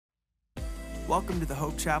Welcome to the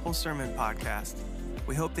Hope Chapel Sermon Podcast.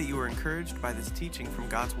 We hope that you were encouraged by this teaching from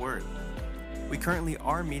God's Word. We currently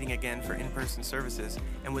are meeting again for in-person services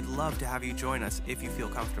and would love to have you join us if you feel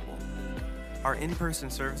comfortable. Our in-person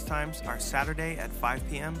service times are Saturday at 5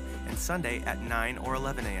 p.m. and Sunday at 9 or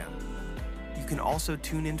 11 a.m. You can also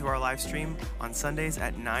tune into our live stream on Sundays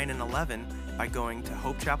at 9 and 11 by going to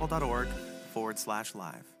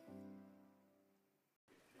hopechapel.org/live.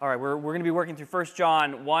 All right, we're going to be working through 1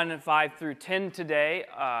 John 1, 5 through 10 today.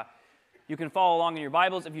 You can follow along in your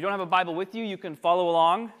Bibles. If you don't have a Bible with you, you can follow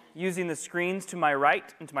along using the screens to my right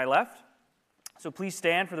and to my left. So please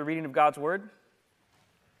stand for the reading of God's Word.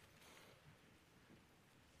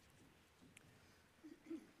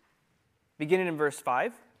 Beginning in verse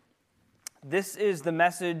 5. This is the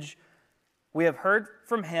message we have heard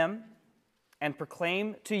from him and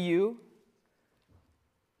proclaim to you,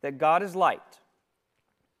 that God is light,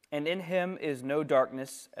 and in him is no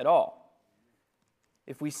darkness at all.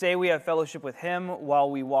 If we say we have fellowship with him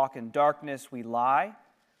while we walk in darkness, we lie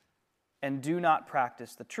and do not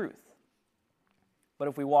practice the truth. But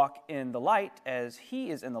if we walk in the light as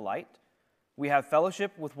he is in the light, we have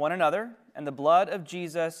fellowship with one another, and the blood of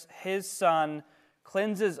Jesus, his Son,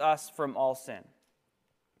 cleanses us from all sin.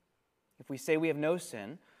 If we say we have no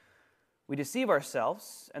sin, we deceive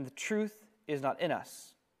ourselves, and the truth is not in us.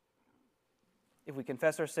 If we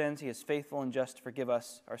confess our sins, he is faithful and just to forgive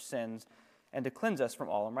us our sins and to cleanse us from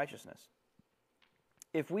all unrighteousness.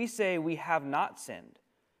 If we say we have not sinned,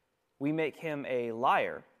 we make him a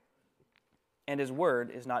liar, and his word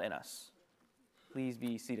is not in us. Please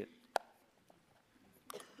be seated.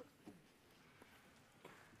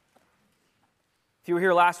 If you were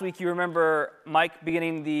here last week, you remember Mike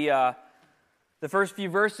beginning the first few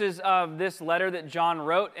verses of this letter that John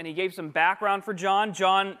wrote, and he gave some background for John.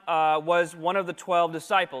 John was one of the 12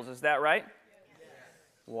 disciples. Is that right? Yes.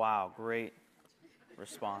 Wow, great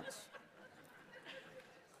response.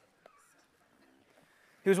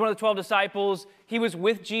 He was one of the 12 disciples. He was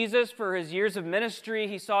with Jesus for his years of ministry.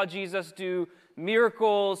 He saw Jesus do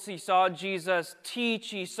miracles. He saw Jesus teach.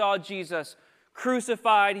 He saw Jesus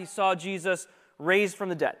crucified. He saw Jesus raised from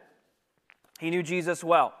the dead. He knew Jesus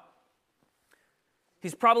well.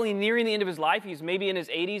 He's probably nearing the end of his life. He's maybe in his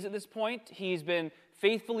 80s at this point. He's been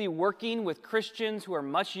faithfully working with Christians who are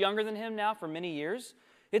much younger than him now for many years.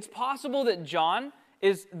 It's possible that John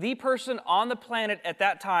is the person on the planet at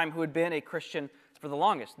that time who had been a Christian for the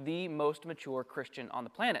longest, the most mature Christian on the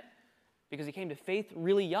planet, because he came to faith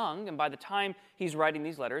really young, and by the time he's writing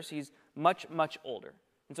these letters, he's much, much older.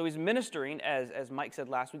 And so he's ministering, as Mike said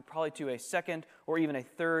last week, probably to a second or even a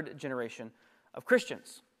third generation of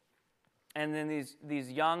Christians. And then these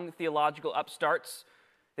young theological upstarts,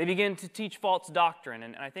 they begin to teach false doctrine.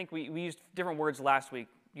 And I think we used different words last week.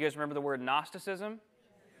 You guys remember the word Gnosticism?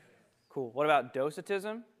 Cool. What about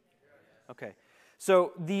Docetism? Okay.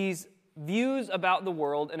 So these views about the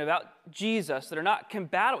world and about Jesus that are not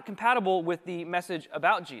compatible with the message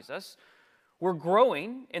about Jesus were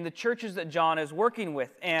growing in the churches that John is working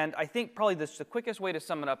with. And I think probably the quickest way to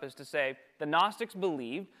sum it up is to say the Gnostics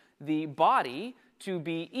believed the body to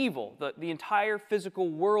be evil, the entire physical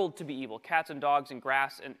world to be evil, cats and dogs and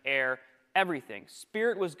grass and air, everything.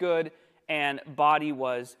 Spirit was good and body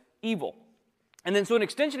was evil. And then so an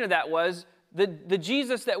extension of that was the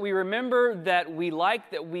Jesus that we remember, that we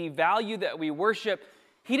like, that we value, that we worship,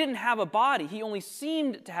 he didn't have a body. He only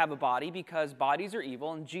seemed to have a body because bodies are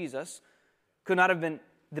evil, and Jesus could not have been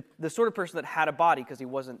the sort of person that had a body because he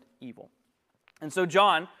wasn't evil. And so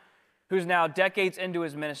John, who's now decades into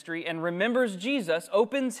his ministry and remembers Jesus,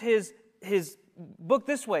 opens his book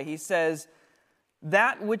this way. He says,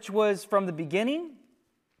 that which was from the beginning,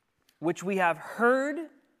 which we have heard,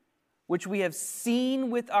 which we have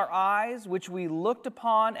seen with our eyes, which we looked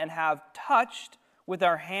upon and have touched with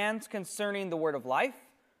our hands concerning the word of life.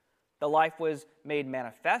 The life was made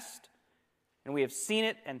manifest, and we have seen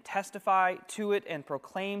it and testify to it and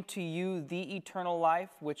proclaim to you the eternal life,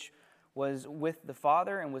 which was with the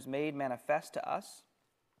Father and was made manifest to us.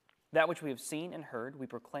 That which we have seen and heard, we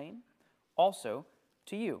proclaim also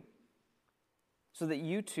to you, so that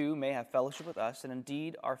you too may have fellowship with us. And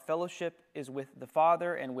indeed, our fellowship is with the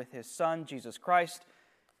Father and with his Son, Jesus Christ.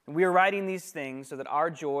 And we are writing these things so that our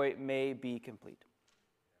joy may be complete.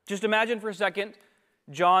 Just imagine for a second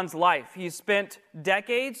John's life. He's spent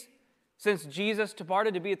decades since Jesus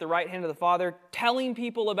departed to be at the right hand of the Father, telling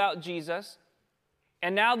people about Jesus.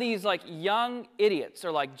 And now these young idiots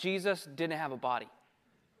are like, Jesus didn't have a body.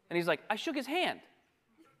 And he's like, I shook his hand.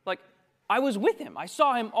 I was with him. I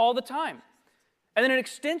saw him all the time. And then an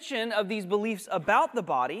extension of these beliefs about the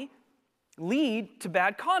body lead to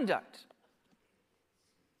bad conduct.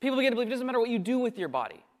 People begin to believe it doesn't matter what you do with your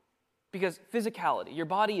body, because physicality, your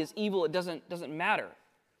body is evil, it doesn't matter.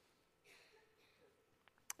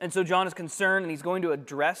 And so John is concerned, and he's going to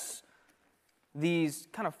address these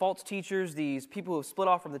kind of false teachers, these people who have split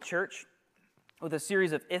off from the church, with a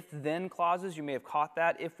series of if-then clauses. You may have caught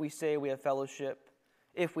that. If we say we have fellowship,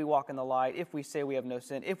 if we walk in the light, if we say we have no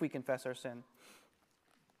sin, if we confess our sin.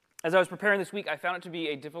 As I was preparing this week, I found it to be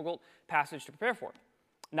a difficult passage to prepare for.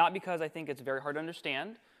 Not because I think it's very hard to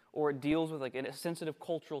understand, or it deals with like a sensitive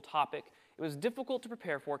cultural topic. It was difficult to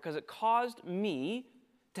prepare for because it caused me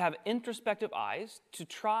to have introspective eyes, to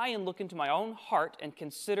try and look into my own heart and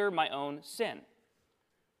consider my own sin.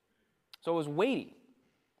 So it was weighty.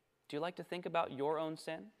 Do you like to think about your own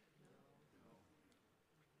sin?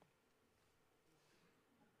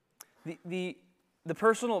 The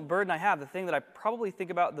personal burden I have, the thing that I probably think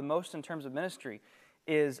about the most in terms of ministry,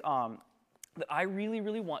 is that I really,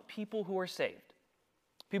 really want people who are saved,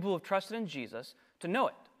 people who have trusted in Jesus, to know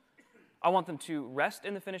it. I want them to rest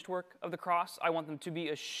in the finished work of the cross. I want them to be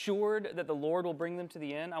assured that the Lord will bring them to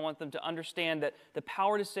the end. I want them to understand that the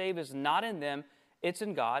power to save is not in them, it's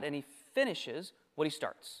in God, and He finishes what He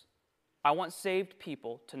starts. I want saved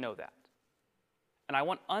people to know that. And I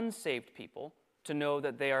want unsaved people to know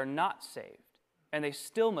that they are not saved, and they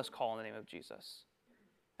still must call on the name of Jesus.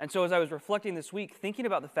 And so as I was reflecting this week, thinking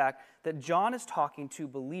about the fact that John is talking to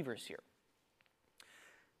believers here,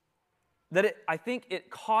 that I think it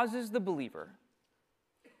causes the believer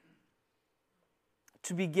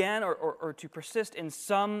to begin or to persist in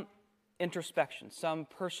some introspection, some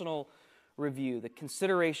personal review, the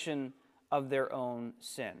consideration of their own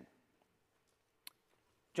sin.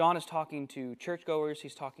 John is talking to churchgoers,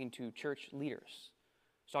 he's talking to church leaders.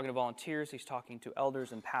 He's talking to volunteers, he's talking to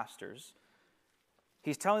elders and pastors.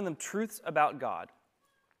 He's telling them truths about God,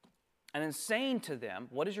 and then saying to them,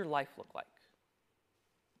 what does your life look like?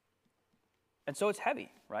 And so it's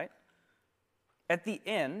heavy, right? At the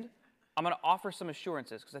end, I'm going to offer some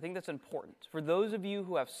assurances, because I think that's important. For those of you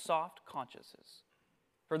who have soft consciences,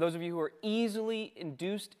 for those of you who are easily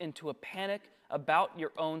induced into a panic about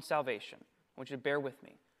your own salvation, I want you to bear with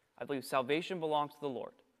me. I believe salvation belongs to the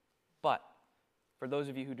Lord. But for those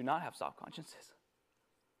of you who do not have soft consciences,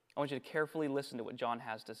 I want you to carefully listen to what John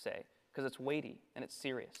has to say, because it's weighty and it's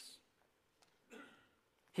serious.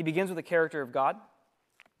 He begins with the character of God.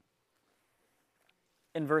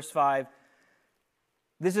 In verse 5,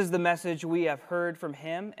 this is the message we have heard from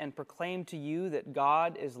Him and proclaim to you, that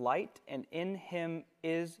God is light, and in Him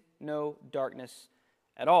is no darkness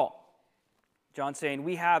at all. John's saying,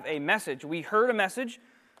 we have a message. We heard a message.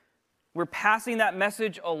 We're passing that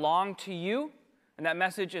message along to you, and that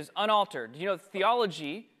message is unaltered. You know,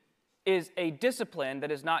 theology is a discipline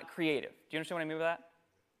that is not creative. Do you understand what I mean by that?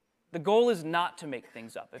 The goal is not to make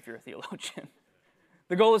things up if you're a theologian.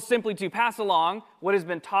 The goal is simply to pass along what has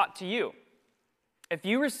been taught to you. If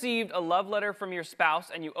you received a love letter from your spouse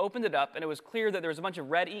and you opened it up and it was clear that there was a bunch of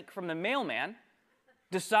red ink from the mailman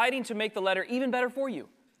deciding to make the letter even better for you,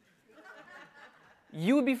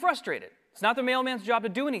 you would be frustrated. It's not the mailman's job to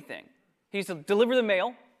do anything. He's to deliver the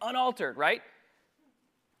mail unaltered, right?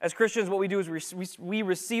 As Christians, what we do is we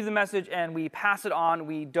receive the message and we pass it on.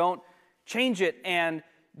 We don't change it. And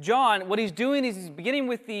John, what he's doing is he's beginning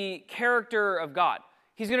with the character of God.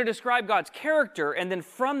 He's going to describe God's character, and then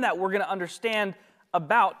from that, we're going to understand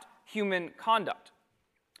about human conduct.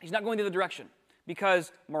 He's not going the other direction,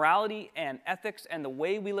 because morality and ethics and the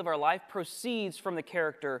way we live our life proceeds from the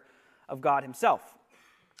character of God Himself.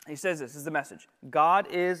 He says this is the message. God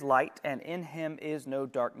is light, and in Him is no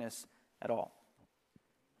darkness at all.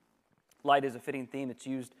 Light is a fitting theme that's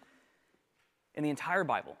used in the entire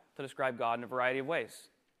Bible to describe God in a variety of ways.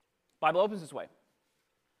 The Bible opens this way.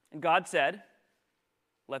 And God said,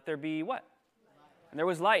 let there be what? And there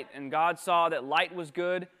was light, and God saw that light was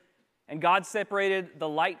good, and God separated the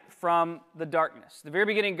light from the darkness. At the very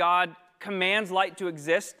beginning, God commands light to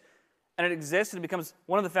exist, and it exists, and it becomes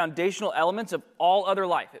one of the foundational elements of all other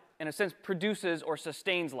life. It, in a sense, produces or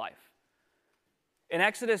sustains life. In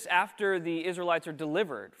Exodus, after the Israelites are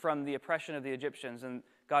delivered from the oppression of the Egyptians, and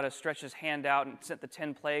God has stretched His hand out and sent the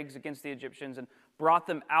 10 plagues against the Egyptians and brought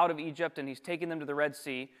them out of Egypt, and He's taken them to the Red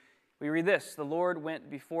Sea, we read this, the Lord went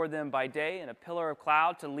before them by day in a pillar of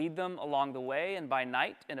cloud to lead them along the way, and by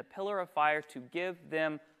night in a pillar of fire to give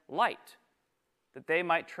them light, that they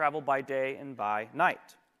might travel by day and by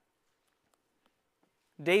night.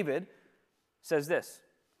 David says this,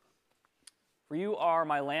 for you are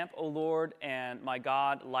my lamp, O Lord, and my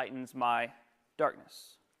God lightens my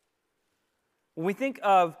darkness. When we think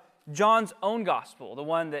of John's own gospel, the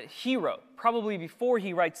one that he wrote, probably before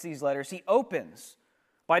he writes these letters, he opens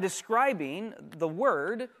by describing the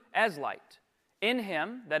Word as light. In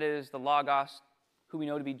him, that is the Logos, who we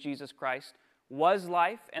know to be Jesus Christ, was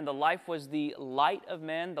life, and the life was the light of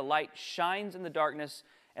men. The light shines in the darkness,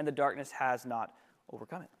 and the darkness has not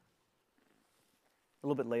overcome it. A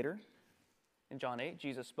little bit later, in John 8,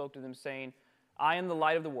 Jesus spoke to them saying, I am the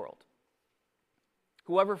light of the world.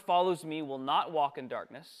 Whoever follows me will not walk in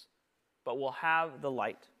darkness, but will have the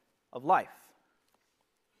light of life.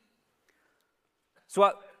 So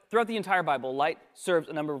throughout the entire Bible, light serves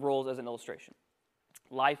a number of roles as an illustration.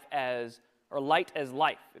 Light as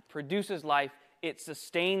life. It produces life. It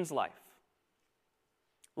sustains life.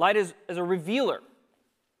 Light is a revealer.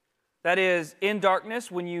 That is, in darkness,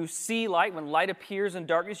 when you see light, when light appears in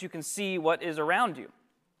darkness, you can see what is around you.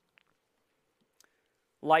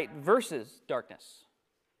 Light versus darkness.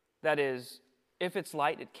 That is, if it's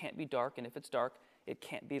light, it can't be dark, and if it's dark, it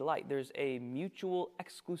can't be light. There's a mutual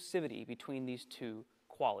exclusivity between these two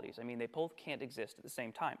qualities. I mean, they both can't exist at the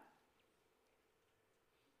same time.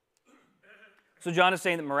 So John is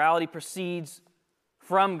saying that morality proceeds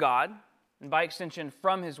from God, and by extension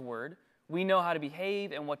from His Word. We know how to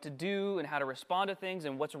behave and what to do and how to respond to things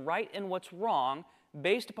and what's right and what's wrong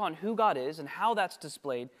based upon who God is and how that's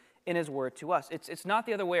displayed in His Word to us. It's not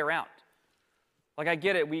the other way around. Like, I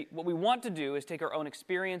get it. What we want to do is take our own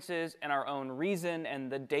experiences and our own reason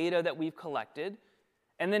and the data that we've collected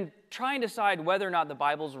and then try and decide whether or not the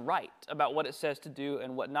Bible's right about what it says to do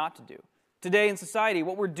and what not to do. Today in society,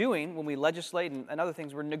 what we're doing when we legislate and other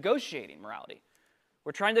things, we're negotiating morality.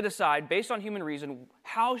 We're trying to decide, based on human reason,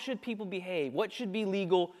 how should people behave, what should be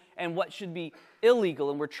legal and what should be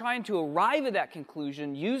illegal. And we're trying to arrive at that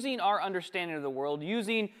conclusion using our understanding of the world,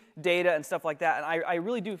 using data and stuff like that. And I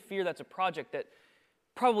really do fear that's a project that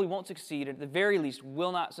probably won't succeed, and at the very least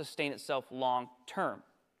will not sustain itself long term.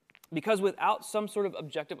 Because without some sort of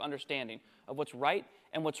objective understanding of what's right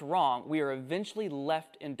and what's wrong, we are eventually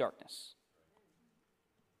left in darkness.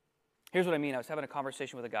 Here's what I mean. I was having a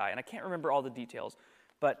conversation with a guy, and I can't remember all the details,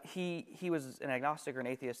 but he was an agnostic or an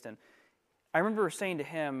atheist, and I remember saying to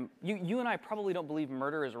him, you and I probably don't believe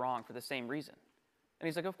murder is wrong for the same reason. And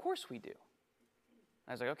he's like, of course we do.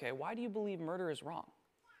 I was like, okay, why do you believe murder is wrong?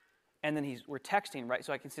 And then we're texting, right?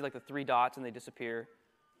 So I can see like the 3 dots, and they disappear.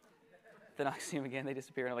 Then I see him again, they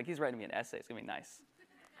disappear, and I'm like, he's writing me an essay. It's going to be nice.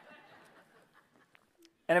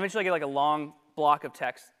 And eventually I get like a long block of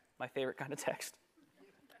text, my favorite kind of text.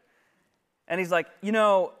 And he's like,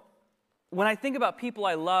 when I think about people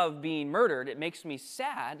I love being murdered, it makes me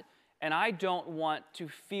sad, and I don't want to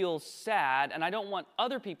feel sad, and I don't want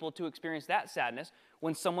other people to experience that sadness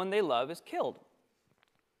when someone they love is killed.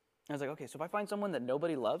 And I was like, okay, so if I find someone that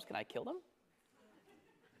nobody loves, can I kill them?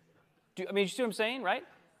 You see what I'm saying, right?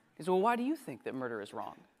 He said, well, why do you think that murder is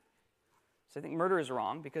wrong? So I think murder is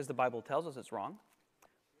wrong because the Bible tells us it's wrong.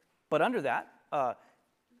 But under that,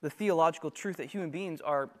 the theological truth that human beings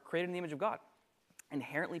are created in the image of God,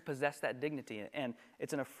 inherently possess that dignity, and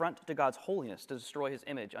it's an affront to God's holiness to destroy His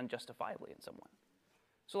image unjustifiably in someone.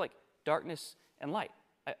 So like darkness and light,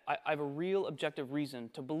 I have a real objective reason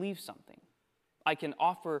to believe something. I can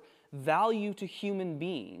offer value to human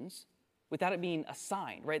beings without it being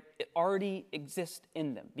assigned, right? It already exists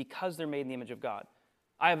in them because they're made in the image of God.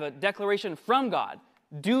 I have a declaration from God,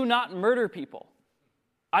 do not murder people.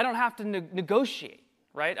 I don't have to negotiate,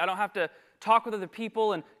 right? I don't have to talk with other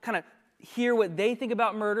people and kind of hear what they think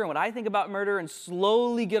about murder and what I think about murder and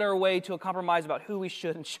slowly get our way to a compromise about who we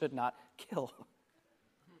should and should not kill.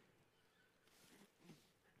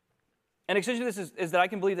 An extension of this is that I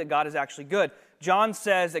can believe that God is actually good. John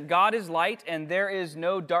says that God is light and there is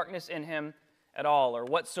no darkness in Him at all or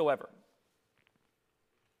whatsoever.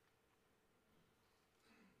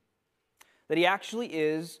 That He actually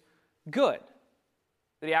is good.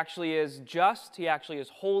 That He actually is just, He actually is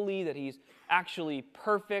holy, that He's actually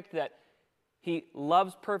perfect, that He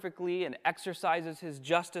loves perfectly and exercises His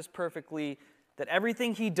justice perfectly, that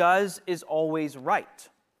everything He does is always right.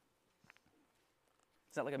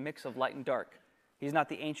 It's not like a mix of light and dark. He's not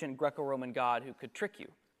the ancient Greco-Roman God who could trick you,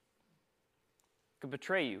 could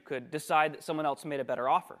betray you, could decide that someone else made a better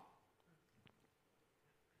offer.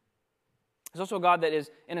 He's also a God that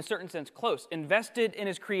is, in a certain sense, close, invested in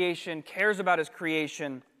His creation, cares about His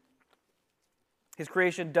creation. His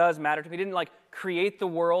creation does matter to Him. He didn't create the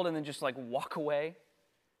world and then just walk away.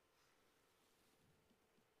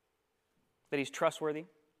 That He's trustworthy.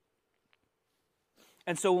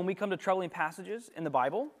 And so when we come to troubling passages in the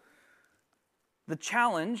Bible, the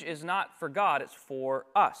challenge is not for God, it's for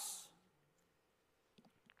us.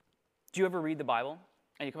 Do you ever read the Bible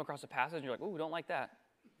and you come across a passage and you're like, ooh, don't like that?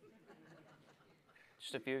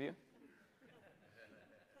 Just a few of you.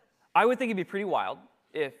 I would think it'd be pretty wild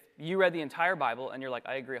if you read the entire Bible and you're like,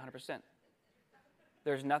 I agree 100%.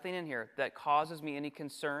 There's nothing in here that causes me any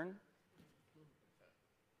concern.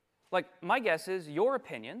 Like, my guess is your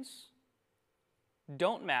opinions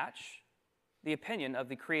don't match the opinion of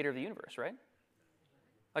the creator of the universe, right?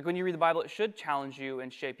 Like, when you read the Bible, it should challenge you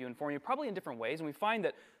and shape you and form you, probably in different ways. And we find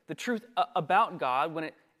that the truth about God, when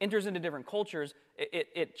it enters into different cultures,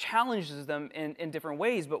 it challenges them in different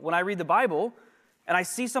ways. But when I read the Bible and I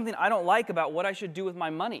see something I don't like about what I should do with my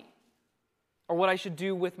money, or what I should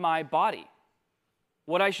do with my body,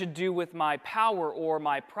 what I should do with my power or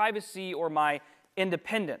my privacy or my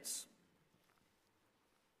independence,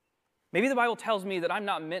 maybe the Bible tells me that I'm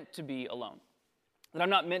not meant to be alone, that I'm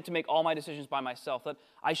not meant to make all my decisions by myself, that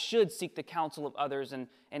I should seek the counsel of others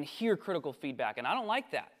and hear critical feedback, and I don't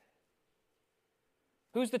like that.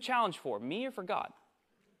 Who's the challenge for, me or for God?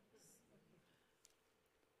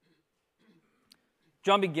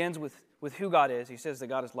 John begins with who God is. He says that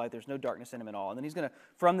God is light, there's no darkness in him at all. And then he's going to,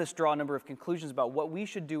 from this, draw a number of conclusions about what we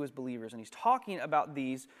should do as believers. And he's talking about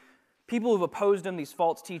these people who've opposed him, these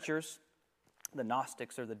false teachers, the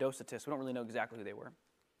Gnostics or the Docetists. We don't really know exactly who they were.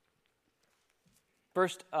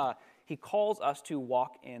 First, he calls us to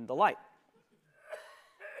walk in the light.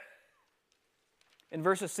 In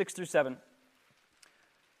verses 6 through 7,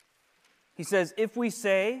 he says, if we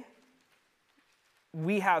say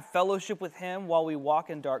we have fellowship with him while we walk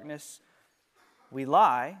in darkness, we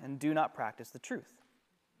lie and do not practice the truth.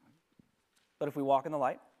 But if we walk in the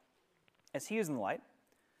light, as he is in the light,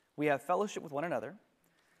 we have fellowship with one another,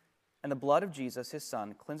 and the blood of Jesus, his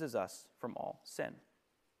Son, cleanses us from all sin.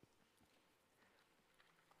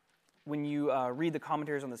 When you read the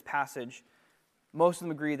commentaries on this passage, most of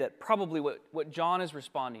them agree that probably what John is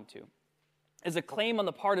responding to is a claim on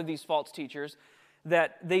the part of these false teachers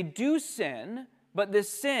that they do sin, but this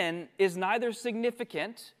sin is neither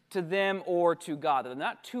significant to them or to God. They're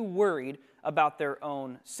not too worried about their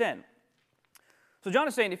own sin. So John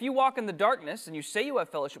is saying, if you walk in the darkness and you say you have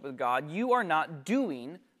fellowship with God, you are not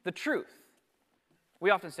doing the truth.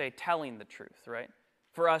 We often say telling the truth, right?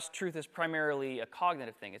 For us, truth is primarily a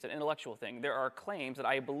cognitive thing. It's an intellectual thing. There are claims that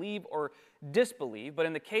I believe or disbelieve, but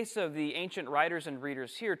in the case of the ancient writers and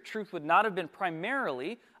readers here, truth would not have been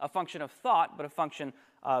primarily a function of thought, but a function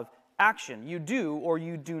of action. You do or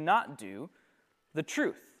you do not do the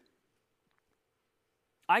truth.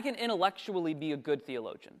 I can intellectually be a good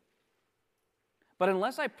theologian, but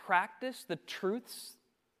unless I practice the truths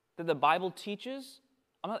that the Bible teaches,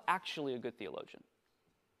 I'm not actually a good theologian.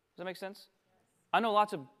 Does that make sense? I know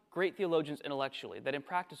lots of great theologians intellectually that in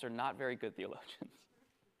practice are not very good theologians.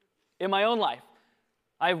 In my own life,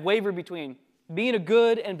 I've wavered between being a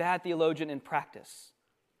good and bad theologian in practice.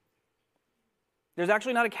 There's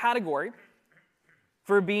actually not a category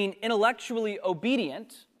for being intellectually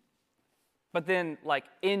obedient, but then, like,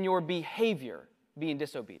 in your behavior, being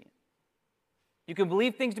disobedient. You can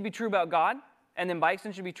believe things to be true about God, and then by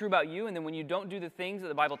extension be true about you, and then when you don't do the things that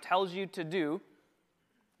the Bible tells you to do,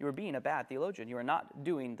 you are being a bad theologian. You are not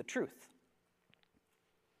doing the truth.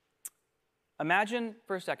 Imagine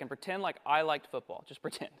for a second, pretend like I liked football. Just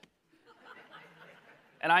pretend.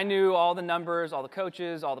 And I knew all the numbers, all the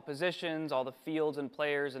coaches, all the positions, all the fields and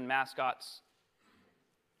players and mascots.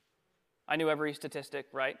 I knew every statistic,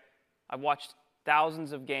 right? I've watched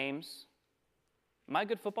thousands of games. Am I a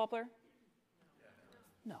good football player?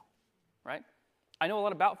 No, right? I know a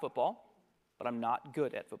lot about football, but I'm not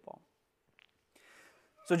good at football.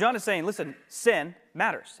 So John is saying, listen, sin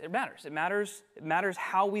matters. It matters. It matters. It matters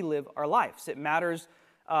how we live our lives. It matters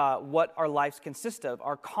what our lives consist of.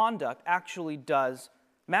 Our conduct actually does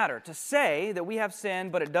matter. To say that we have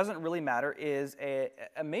sin, but it doesn't really matter, is a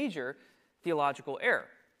major theological error.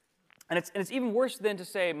 And it's even worse than to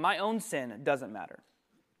say my own sin doesn't matter.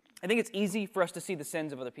 I think it's easy for us to see the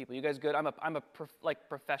sins of other people. You guys good? I'm a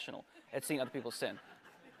professional at seeing other people's sin.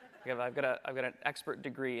 I've got an expert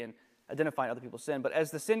degree in identifying other people's sin. But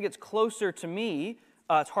as the sin gets closer to me,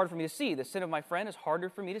 it's harder for me to see. The sin of my friend is harder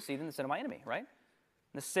for me to see than the sin of my enemy, right?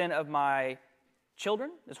 The sin of my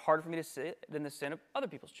children is harder for me to see than the sin of other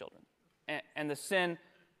people's children. And the sin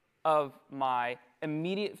of my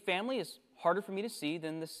immediate family is harder for me to see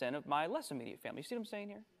than the sin of my less immediate family. You see what I'm saying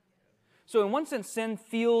here? So in one sense, sin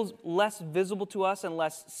feels less visible to us and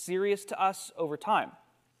less serious to us over time.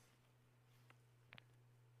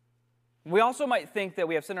 We also might think that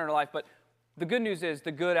we have sin in our life, but the good news is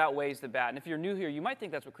the good outweighs the bad. And if you're new here, you might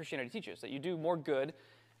think that's what Christianity teaches, that you do more good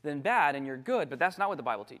than bad and you're good, but that's not what the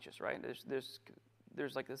Bible teaches, right?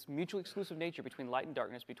 There's like this mutually exclusive nature between light and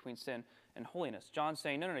darkness, between sin and holiness. John's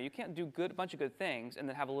saying, no, you can't do a bunch of good things and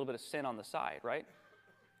then have a little bit of sin on the side, right?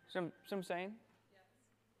 See what I'm saying?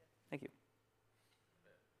 Thank you.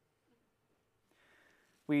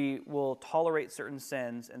 We will tolerate certain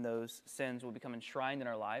sins, and those sins will become enshrined in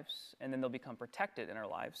our lives, and then they'll become protected in our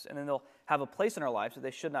lives, and then they'll have a place in our lives that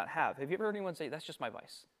they should not have. Have you ever heard anyone say, that's just my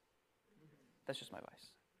vice? That's just my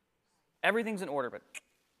vice. Everything's in order, but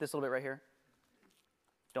this little bit right here,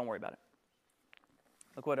 don't worry about it.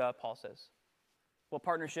 Look what Paul says. What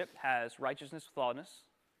partnership has righteousness with lawlessness?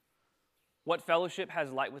 What fellowship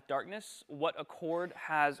has light with darkness? What accord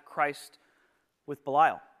has Christ with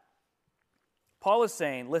Belial? Paul is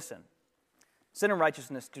saying, listen, sin and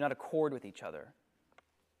righteousness do not accord with each other.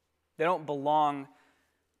 They don't belong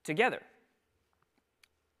together.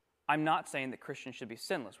 I'm not saying that Christians should be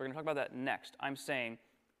sinless. We're going to talk about that next. I'm saying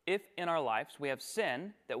if in our lives we have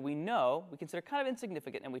sin that we know, we consider kind of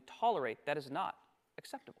insignificant, and we tolerate, that is not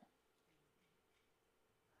acceptable.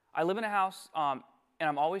 I live in a house, and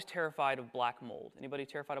I'm always terrified of black mold. Anybody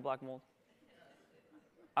terrified of black mold?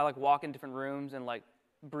 I walk in different rooms and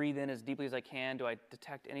breathe in as deeply as I can. Do I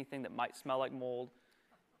detect anything that might smell like mold?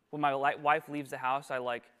 When my wife leaves the house, I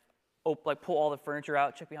pull all the furniture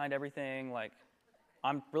out, check behind everything.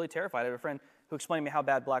 I'm really terrified. I have a friend who explained to me how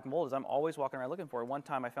bad black mold is. I'm always walking around looking for it. One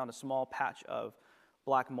time I found a small patch of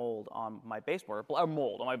black mold on my baseboard, or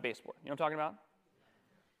mold on my baseboard. You know what I'm talking about?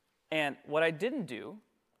 And what I didn't do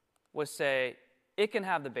was say, it can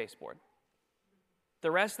have the baseboard.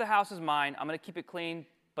 The rest of the house is mine. I'm going to keep it clean,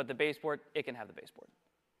 but the baseboard, it can have the baseboard.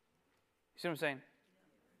 You see what I'm saying?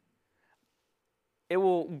 It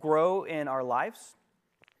will grow in our lives.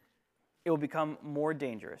 It will become more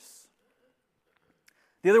dangerous.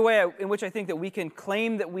 The other way in which I think that we can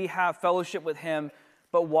claim that we have fellowship with Him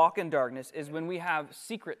but walk in darkness is when we have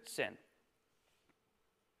secret sin.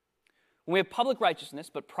 When we have public righteousness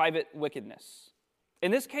but private wickedness.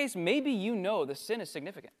 In this case, maybe you know the sin is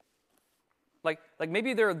significant. Like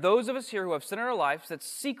maybe there are those of us here who have sin in our lives that's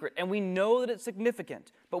secret, and we know that it's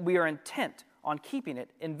significant, but we are intent on keeping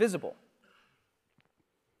it invisible.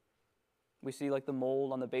 We see the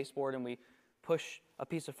mold on the baseboard, and we push a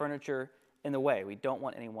piece of furniture in the way. We don't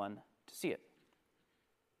want anyone to see it.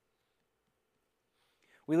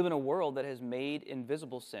 We live in a world that has made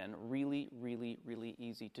invisible sin really, really, really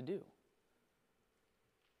easy to do.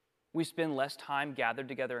 We spend less time gathered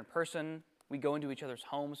together in person. We go into each other's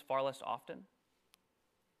homes far less often.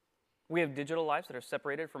 We have digital lives that are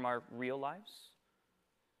separated from our real lives.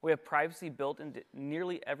 We have privacy built into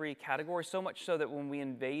nearly every category, so much so that when we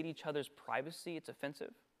invade each other's privacy, it's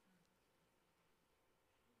offensive.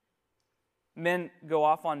 Men go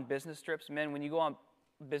off on business trips. Men, when you go on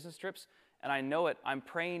business trips, and I know it, I'm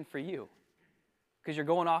praying for you because you're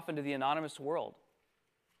going off into the anonymous world,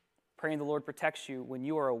 praying the Lord protects you when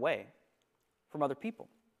you are away from other people.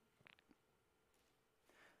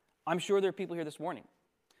 I'm sure there are people here this morning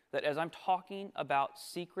that as I'm talking about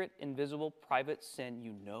secret, invisible, private sin,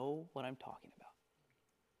 you know what I'm talking about.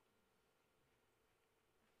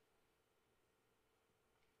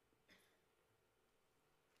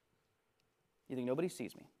 You think nobody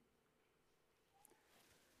sees me?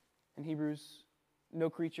 In Hebrews, no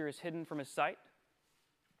creature is hidden from His sight,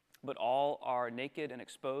 but all are naked and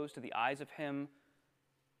exposed to the eyes of Him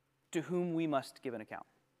to whom we must give an account.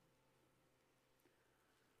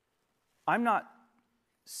 I'm not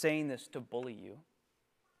saying this to bully you,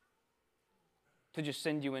 to just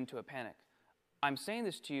send you into a panic. I'm saying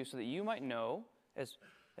this to you so that you might know, as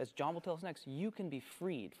John will tell us next, you can be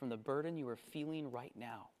freed from the burden you are feeling right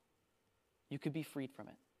now. You could be freed from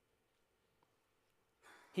it.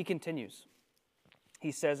 He continues.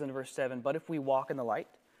 He says in verse 7, "But if we walk in the light,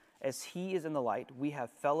 as He is in the light, we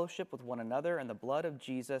have fellowship with one another, and the blood of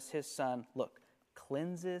Jesus, His Son," look,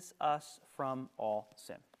 "cleanses us from all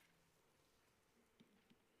sin."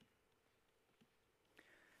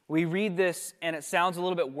 We read this, and it sounds a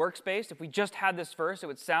little bit works-based. If we just had this verse, it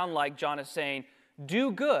would sound like John is saying,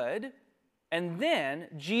 do good, and then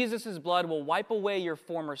Jesus' blood will wipe away your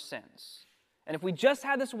former sins. And if we just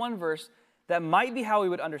had this one verse, that might be how we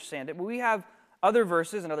would understand it. But we have other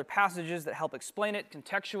verses and other passages that help explain it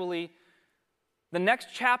contextually. The next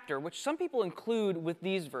chapter, which some people include with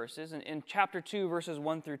these verses, and in chapter 2, verses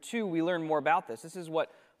 1 through 2, we learn more about this. This is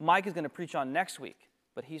what Mike is going to preach on next week.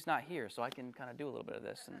 But he's not here, so I can kind of do a little bit of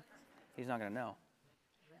this, and he's not going to know.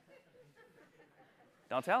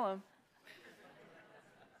 Don't tell him.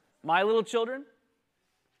 My little children,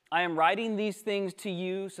 I am writing these things to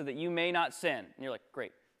you so that you may not sin. And you're like,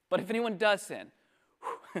 great. But if anyone does sin,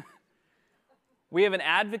 we have an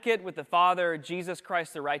advocate with the Father, Jesus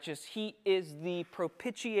Christ the righteous. He is the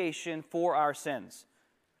propitiation for our sins.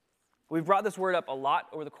 We've brought this word up a lot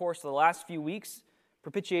over the course of the last few weeks.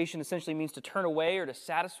 Propitiation essentially means to turn away or to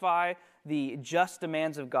satisfy the just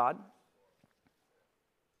demands of God.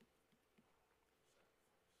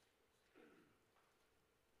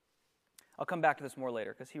 I'll come back to this more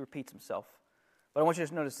later because he repeats himself. But I want you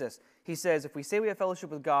to notice this. He says, if we say we have fellowship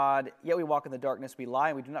with God, yet we walk in the darkness, we lie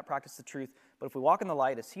and we do not practice the truth. But if we walk in the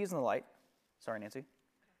light as he is in the light, sorry, Nancy,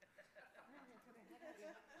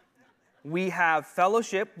 we have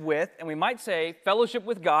fellowship with, and we might say fellowship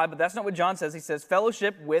with God, but that's not what John says. He says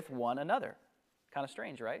fellowship with one another. Kind of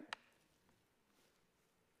strange, right?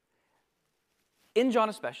 In John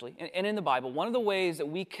especially, and in the Bible, one of the ways that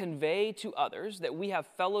we convey to others that we have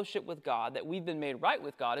fellowship with God, that we've been made right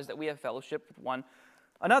with God, is that we have fellowship with one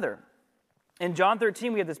another. In John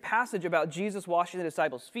 13, we have this passage about Jesus washing the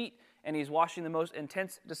disciples' feet, and he's washing the most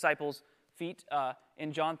intense disciples' feet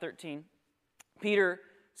in John 13. Peter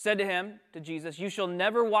said to him, to Jesus, "You shall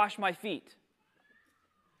never wash my feet."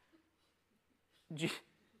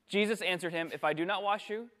 Jesus answered him, "If I do not wash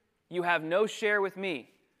you, you have no share with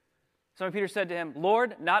me." Simon Peter said to him,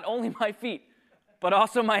 "Lord, not only my feet, but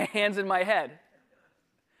also my hands and my head."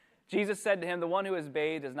 Jesus said to him, "The one who is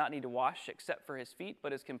bathed does not need to wash except for his feet,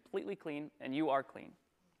 but is completely clean, and you are clean."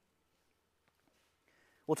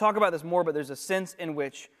 We'll talk about this more, but there's a sense in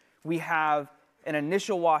which we have an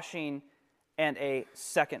initial washing and a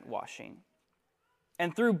second washing.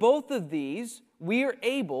 And through both of these, we are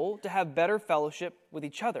able to have better fellowship with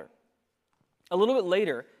each other. A little bit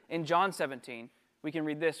later, in John 17, we can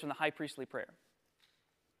read this from the high priestly prayer.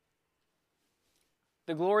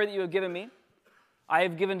 "The glory that you have given me, I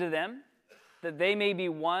have given to them, that they may be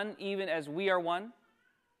one even as we are one,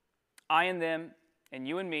 I and them, and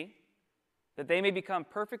you and me, that they may become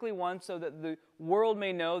perfectly one, so that the world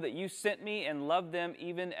may know that you sent me and loved them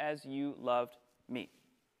even as you loved me."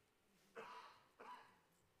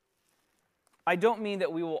 I don't mean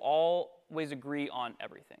that we will always agree on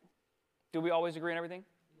everything. Do we always agree on everything?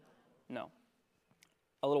 No.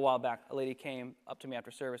 A little while back, a lady came up to me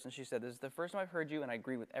after service, and she said, "This is the first time I've heard you, and I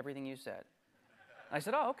agreed with everything you said." And I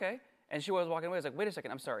said, "Oh, okay." And she was walking away. I was like, "Wait a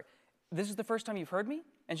second, I'm sorry. This is the first time you've heard me?"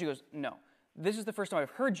 And she goes, "No. This is the first time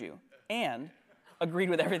I've heard you and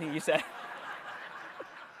agreed with everything you said."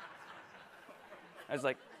 I was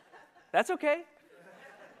like, that's okay.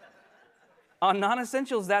 On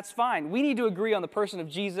non-essentials, that's fine. We need to agree on the person of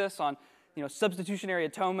Jesus, on substitutionary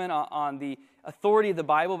atonement, on the authority of the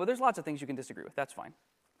Bible, but there's lots of things you can disagree with. That's fine.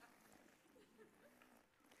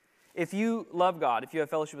 If you love God, if you have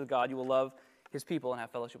fellowship with God, you will love his people and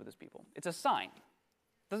have fellowship with his people. It's a sign.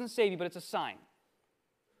 It doesn't save you, but it's a sign.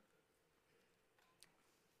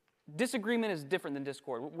 Disagreement is different than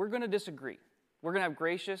discord. We're going to disagree. We're going to have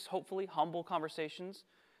gracious, hopefully humble conversations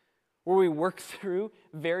where we work through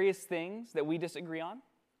various things that we disagree on.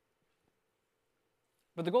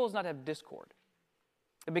 But the goal is not to have discord.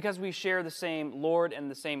 And because we share the same Lord and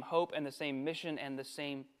the same hope and the same mission and the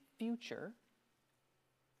same future,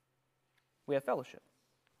 we have fellowship.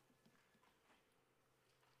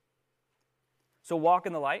 So walk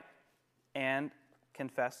in the light and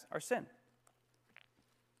confess our sin.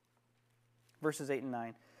 Verses 8 and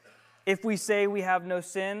 9. "If we say we have no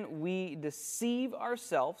sin, we deceive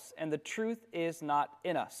ourselves, and the truth is not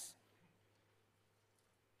in us.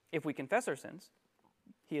 If we confess our sins,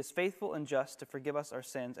 he is faithful and just to forgive us our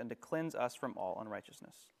sins and to cleanse us from all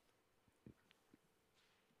unrighteousness."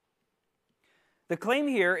 The claim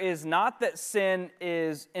here is not that sin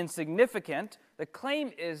is insignificant. The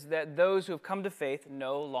claim is that those who have come to faith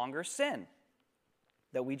no longer sin,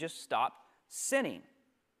 that we just stop sinning.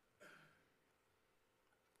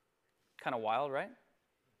 Kind of wild, right?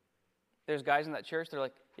 There's guys in that church, they're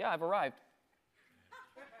like, "Yeah, I've arrived.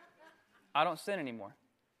 I don't sin anymore."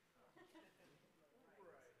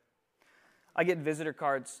 I get visitor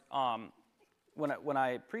cards when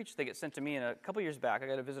I preach. They get sent to me, and a couple years back, I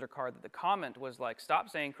got a visitor card that the comment was like, "Stop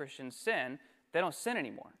saying Christians sin. They don't sin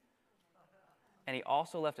anymore." And he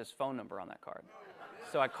also left his phone number on that card.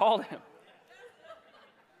 So I called him.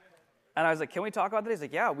 And I was like, "Can we talk about that?" He's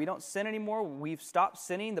like, "Yeah, we don't sin anymore. We've stopped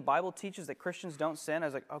sinning. The Bible teaches that Christians don't sin." I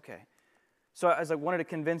was like, "Okay." So I wanted to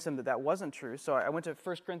convince him that that wasn't true. So I went to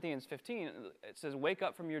 1 Corinthians 15. It says, "Wake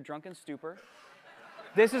up from your drunken stupor."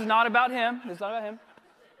 This is not about him. This is not about him.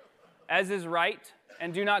 "As is right,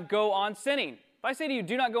 and do not go on sinning." If I say to you,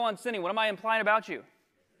 "Do not go on sinning," what am I implying about you?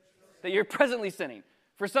 That you're presently sinning.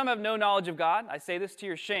 "For some have no knowledge of God." I say this to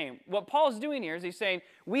your shame. What Paul's doing here is he's saying,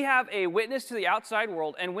 we have a witness to the outside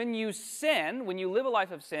world, and when you sin, when you live a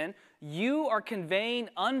life of sin, you are conveying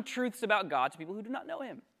untruths about God to people who do not know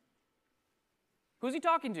him. Who's he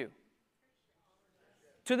talking to?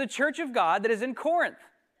 To the church of God that is in Corinth.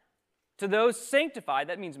 To those sanctified,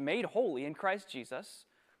 that means made holy in Christ Jesus,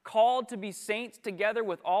 called to be saints together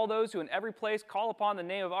with all those who in every place call upon the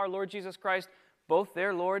name of our Lord Jesus Christ, both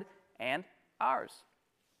their Lord and ours.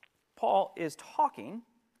 Paul is talking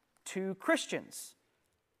to Christians.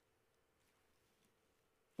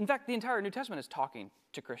 In fact, the entire New Testament is talking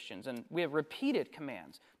to Christians, and we have repeated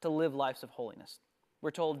commands to live lives of holiness.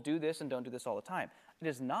 We're told, do this and don't do this all the time. It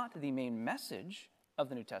is not the main message of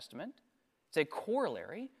the New Testament. It's a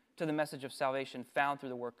corollary to the message of salvation found through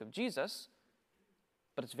the work of Jesus,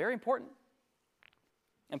 but it's very important.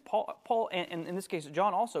 And Paul, and in this case,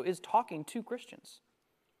 John also is talking to Christians.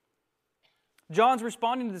 John's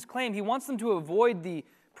responding to this claim. He wants them to avoid the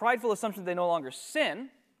prideful assumption that they no longer sin.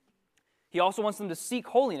 He also wants them to seek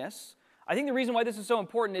holiness. I think the reason why this is so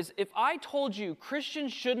important is if I told you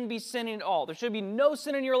Christians shouldn't be sinning at all, there should be no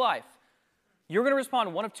sin in your life, you're going to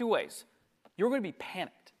respond one of two ways. You're going to be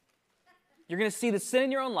panicked. You're going to see the sin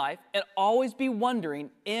in your own life and always be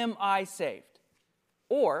wondering, am I saved?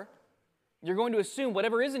 Or you're going to assume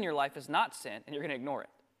whatever is in your life is not sin and you're going to ignore it.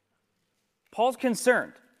 John's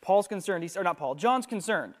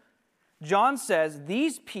concerned. John says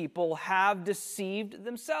these people have deceived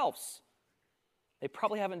themselves. They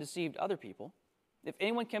probably haven't deceived other people. If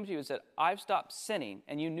anyone came to you and said, I've stopped sinning,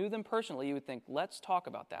 and you knew them personally, you would think, let's talk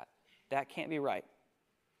about that. That can't be right.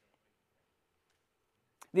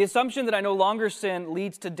 The assumption that I no longer sin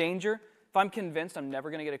leads to danger. If I'm convinced I'm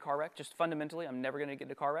never going to get a car wreck, just fundamentally, I'm never going to get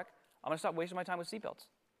in a car wreck, I'm going to stop wasting my time with seatbelts.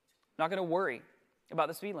 I'm not going to worry about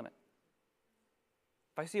the speed limit.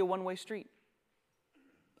 If I see a one-way street,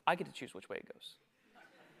 I get to choose which way it goes.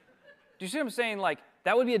 Do you see what I'm saying? Like,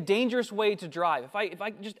 that would be a dangerous way to drive. If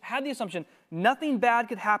I just had the assumption nothing bad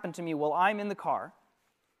could happen to me while I'm in the car,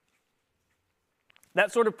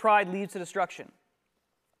 that sort of pride leads to destruction.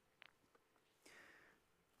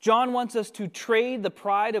 John wants us to trade the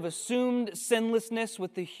pride of assumed sinlessness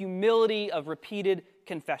with the humility of repeated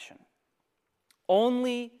confession.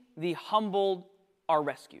 Only the humbled are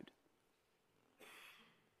rescued.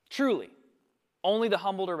 Truly, only the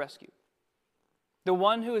humbled are rescued. The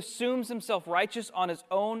one who assumes himself righteous on his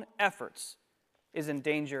own efforts is in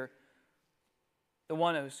danger. The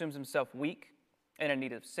one who assumes himself weak and in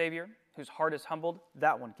need of a Savior, whose heart is humbled,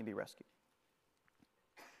 that one can be rescued.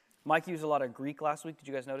 Mike used a lot of Greek last week. Did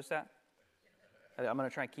you guys notice that? I'm going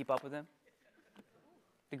to try and keep up with him.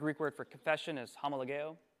 The Greek word for confession is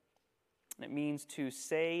homologeo, and it means to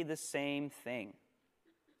say the same thing.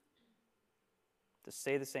 To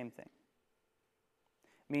say the same thing.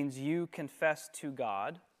 It means you confess to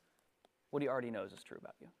God what he already knows is true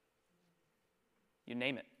about you. You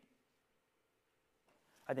name it.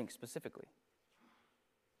 I think specifically.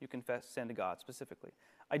 You confess sin to God specifically.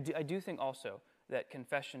 I do think also that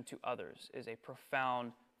confession to others is a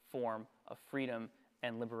profound form of freedom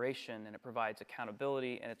and liberation, and it provides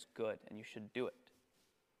accountability, and it's good, and you should do it.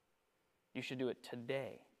 You should do it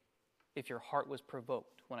today. If your heart was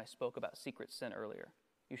provoked when I spoke about secret sin earlier,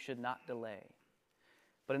 you should not delay.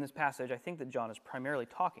 But in this passage, I think that John is primarily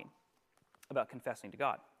talking about confessing to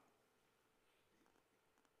God.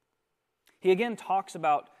 He again talks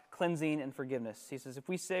about cleansing and forgiveness. He says, if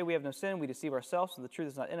we say we have no sin, we deceive ourselves, and the truth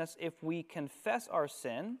is not in us. If we confess our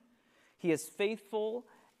sin, he is faithful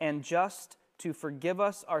and just to forgive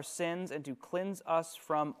us our sins and to cleanse us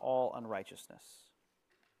from all unrighteousness.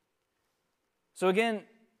 So again,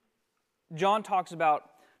 John talks about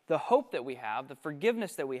the hope that we have, the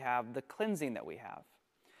forgiveness that we have, the cleansing that we have.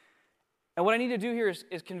 And what I need to do here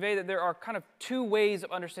is convey that there are kind of two ways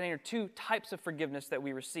of understanding, or two types of forgiveness that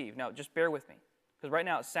we receive. Now, just bear with me, because right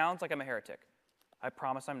now it sounds like I'm a heretic. I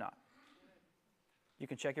promise I'm not. You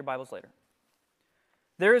can check your Bibles later.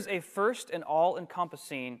 There is a first and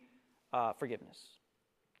all-encompassing forgiveness.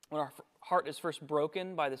 When our heart is first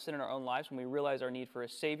broken by the sin in our own lives, when we realize our need for a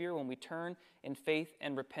Savior, when we turn in faith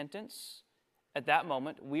and repentance, at that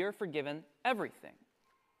moment, we are forgiven everything.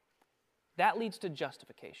 That leads to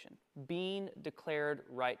justification, being declared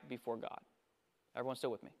right before God. Everyone still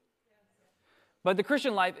with me? But the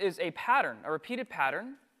Christian life is a pattern, a repeated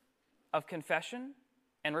pattern of confession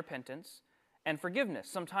and repentance and forgiveness.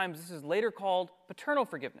 Sometimes this is later called paternal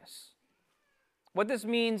forgiveness. What this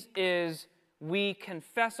means is we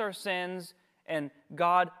confess our sins and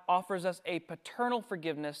God offers us a paternal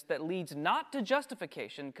forgiveness that leads not to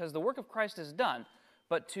justification, because the work of Christ is done,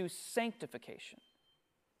 but to sanctification,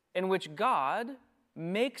 in which God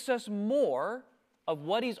makes us more of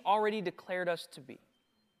what he's already declared us to be.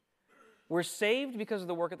 We're saved because of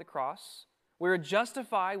the work at the cross. We're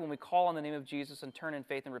justified when we call on the name of Jesus and turn in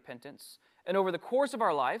faith and repentance. And over the course of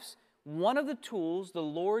our lives, one of the tools the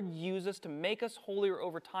Lord uses to make us holier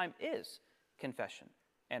over time is confession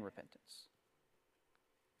and repentance.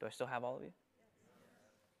 Do I still have all of you?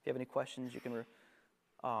 If you have any questions, you can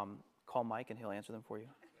call Mike and he'll answer them for you.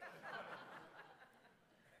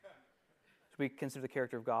 So we consider the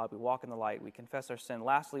character of God, we walk in the light, we confess our sin.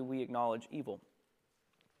 Lastly, we acknowledge evil.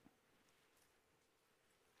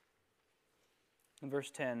 In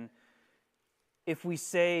verse 10, if we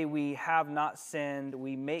say we have not sinned,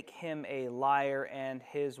 we make him a liar, and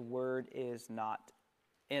his word is not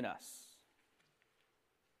in us.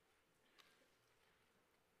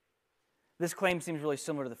 This claim seems really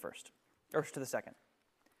similar to the first, or to the second.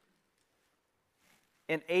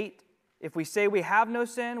 In 8, if we say we have no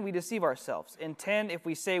sin, we deceive ourselves. In 10, if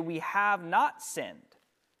we say we have not sinned,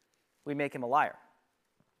 we make him a liar.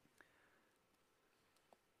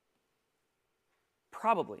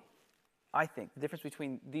 Probably, I think, the difference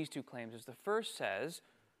between these two claims is the first says,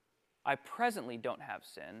 I presently don't have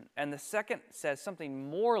sin, and the second says something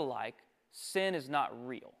more like, sin is not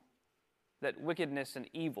real, that wickedness and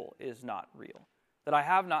evil is not real, that I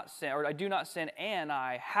have not sinned, or I do not sin, and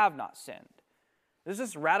I have not sinned. There's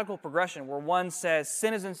this radical progression where one says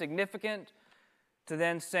sin is insignificant, to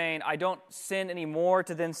then saying I don't sin anymore,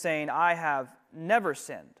 to then saying I have never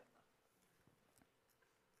sinned.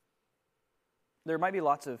 There might be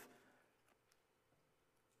lots of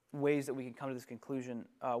ways that we can come to this conclusion.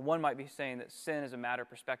 One might be saying that sin is a matter of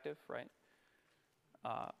perspective, right?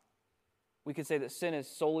 We could say that sin is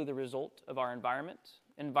solely the result of our environment.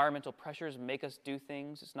 Environmental pressures make us do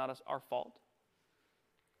things. It's not our fault.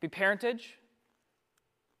 Be parentage.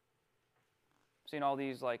 Seen all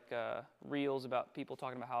these reels about people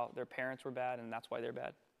talking about how their parents were bad and that's why they're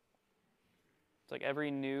bad. It's like every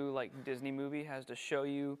new Disney movie has to show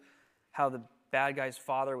you how the bad guy's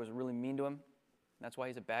father was really mean to him. That's why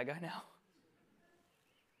he's a bad guy now.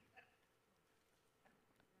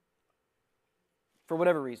 For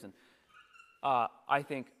whatever reason, I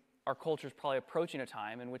think our culture is probably approaching a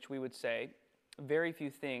time in which we would say very few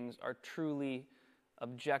things are truly,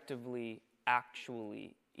 objectively,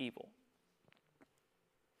 actually evil.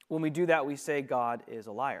 When we do that, we say God is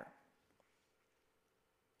a liar.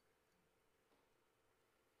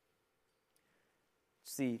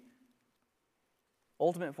 It's the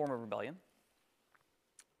ultimate form of rebellion,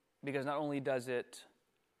 because not only does it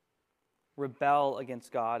rebel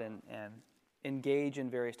against God and engage in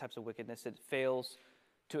various types of wickedness, it fails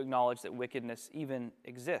to acknowledge that wickedness even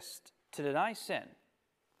exists. To deny sin,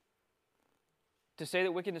 to say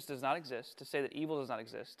that wickedness does not exist, to say that evil does not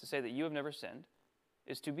exist, to say that you have never sinned,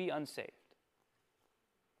 is to be unsaved.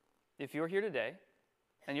 If you're here today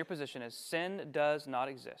and your position is sin does not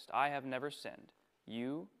exist, I have never sinned,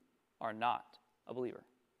 you are not a believer.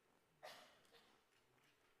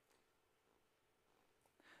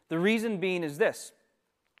 The reason being is this.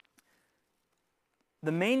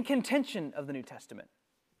 The main contention of the New Testament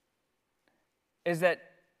is that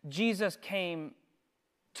Jesus came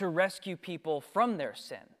to rescue people from their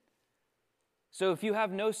sin. So if you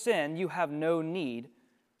have no sin, you have no need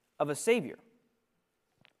of a Savior.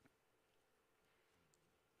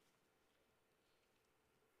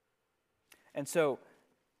 And so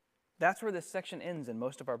that's where this section ends in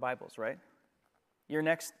most of our Bibles, right? Your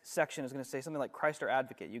next section is going to say something like Christ our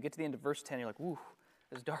advocate. You get to the end of verse 10, you're like, ooh,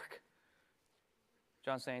 it's dark.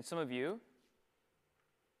 John's saying, some of you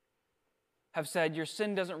have said your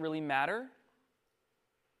sin doesn't really matter.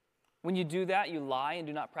 When you do that, you lie and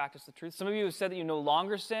do not practice the truth. Some of you have said that you no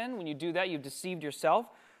longer sin. When you do that, you've deceived yourself.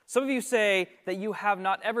 Some of you say that you have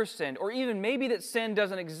not ever sinned, or even maybe that sin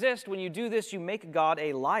doesn't exist. When you do this, you make God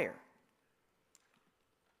a liar.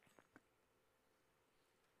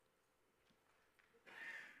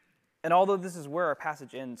 And although this is where our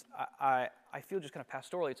passage ends, I feel just kind of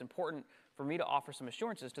pastorally, it's important for me to offer some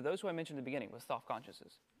assurances to those who I mentioned in the beginning with soft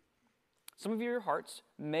consciences. Some of your hearts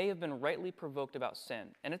may have been rightly provoked about sin,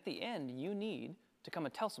 and at the end, you need to come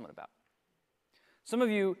and tell someone about it. Some of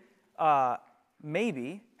you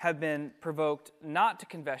maybe have been provoked not to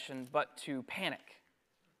confession, but to panic.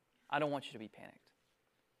 I don't want you to be panicked.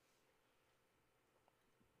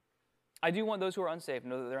 I do want those who are unsaved to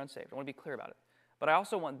know that they're unsaved. I want to be clear about it. But I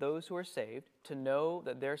also want those who are saved to know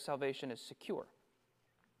that their salvation is secure.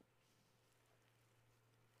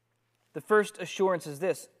 The first assurance is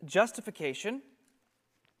this: justification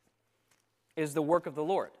is the work of the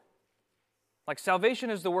Lord. Like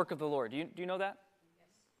salvation is the work of the Lord. Do you know that? Yes.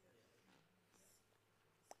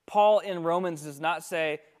 Paul in Romans does not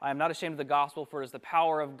say, I am not ashamed of the gospel, for it is the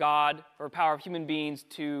power of God or power of human beings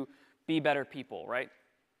to be better people, right?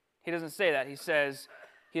 He doesn't say that. He says,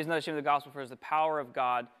 he is not ashamed of the gospel, for it is the power of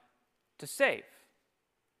God to save.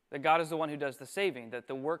 That God is the one who does the saving, that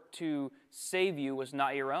the work to save you was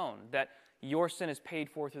not your own, that your sin is paid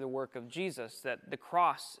for through the work of Jesus, that the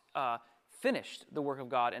cross finished the work of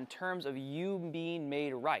God in terms of you being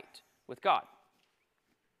made right with God.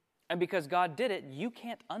 And because God did it, you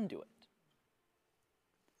can't undo it.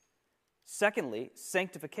 Secondly,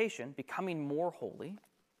 sanctification, becoming more holy,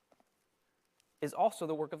 is also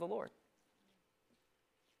the work of the Lord.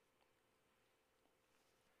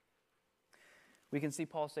 We can see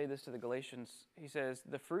Paul say this to the Galatians. He says,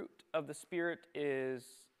 the fruit of the Spirit is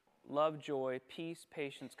love, joy, peace,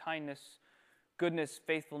 patience, kindness, goodness,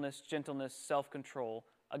 faithfulness, gentleness, self-control.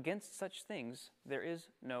 Against such things there is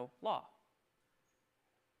no law.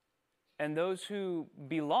 And those who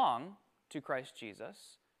belong to Christ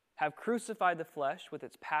Jesus have crucified the flesh with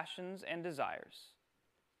its passions and desires.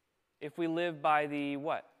 If we live by the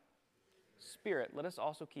what? Spirit, let us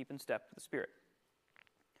also keep in step with the Spirit.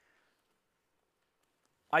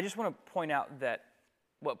 I just want to point out that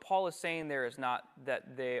what Paul is saying there is not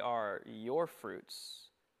that they are your fruits.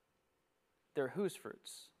 They're whose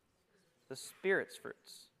fruits? The Spirit's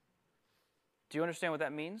fruits. Do you understand what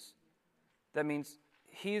that means? That means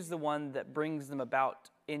He's the one that brings them about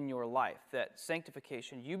in your life. That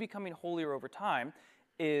sanctification, you becoming holier over time,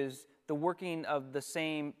 is the working of the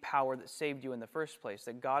same power that saved you in the first place.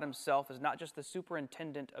 That God Himself is not just the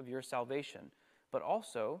superintendent of your salvation, but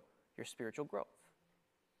also your spiritual growth.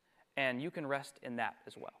 And you can rest in that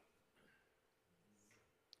as well.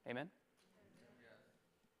 Amen?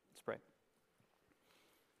 Let's pray.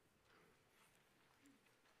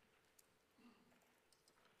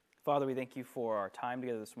 Father, we thank you for our time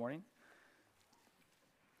together this morning.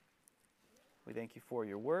 We thank you for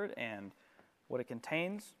your word and what it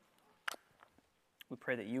contains. We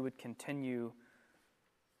pray that you would continue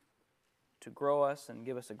to grow us and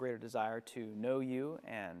give us a greater desire to know you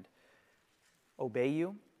and obey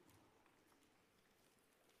you.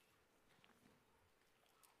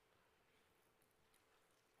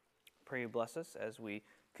 Pray you bless us as we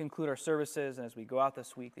conclude our services and as we go out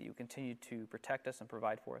this week, that you continue to protect us and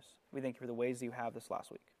provide for us. We thank you for the ways that you have this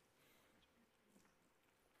last week.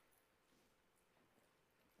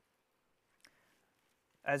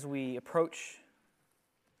 As we approach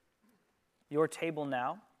your table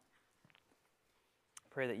now,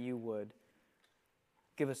 pray that you would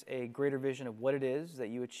give us a greater vision of what it is that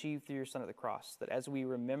you achieved through your Son at the cross, that as we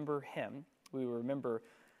remember Him, we will remember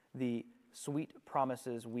the sweet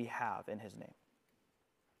promises we have in His name.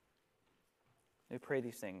 We pray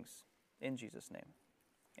these things in Jesus' name.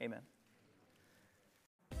 Amen.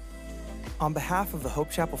 On behalf of the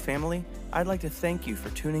Hope Chapel family, I'd like to thank you for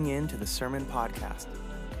tuning in to the Sermon Podcast.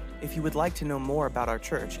 If you would like to know more about our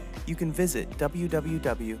church, you can visit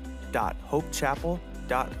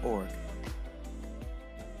www.hopechapel.org.